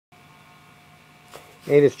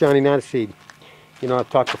Hey, this is Johnny Not a Seed. You know, I've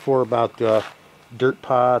talked before about dirt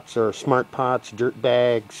pots or smart pots, dirt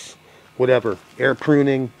bags, whatever, air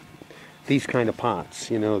pruning, these kind of pots.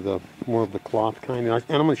 You know, the more of the cloth kind. And I'm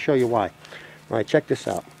going to show you why. All right, check this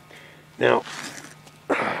out. Now,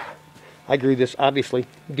 I grew this, obviously,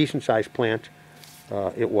 decent sized plant.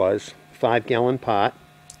 It was 5-gallon pot.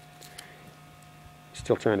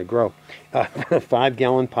 Still trying to grow.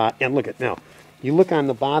 5-gallon pot. And look at now. You look on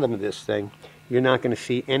the bottom of this thing, you're not going to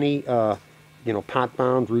see any, you know, pot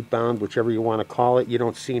bound, root bound, whichever you want to call it. You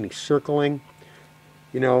don't see any circling,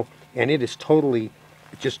 you know, and it is totally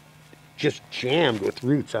just jammed with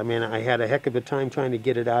roots. I mean, I had a heck of a time trying to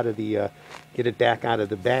get it out of the, get it back out of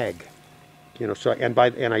the bag, you know. So and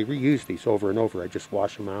I reuse these over and over. I just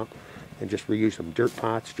wash them out and just reuse them. Dirt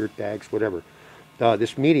pots, dirt bags, whatever.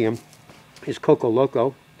 This medium is Coco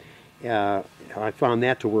Loco. I found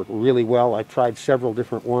that to work really well. I tried several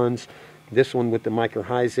different ones. This one with the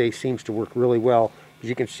mycorrhizae seems to work really well. As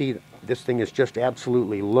you can see, this thing is just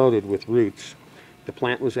absolutely loaded with roots. The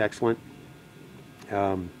plant was excellent.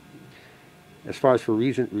 As far as for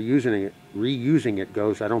reusing it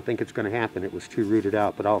goes, I don't think it's going to happen. It was too rooted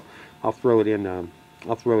out, but I'll throw it in.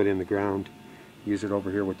 I'll throw it in the ground. Use it over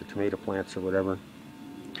here with the tomato plants or whatever.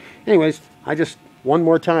 Anyways, one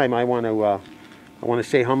more time I want to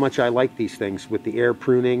say how much I like these things with the air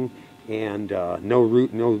pruning and no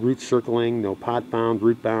root circling, no pot bound,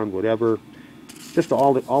 root bound, whatever. Just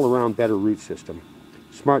all around better root system.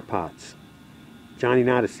 Smart pots. Johnny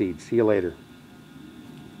Not a Seed. See you later.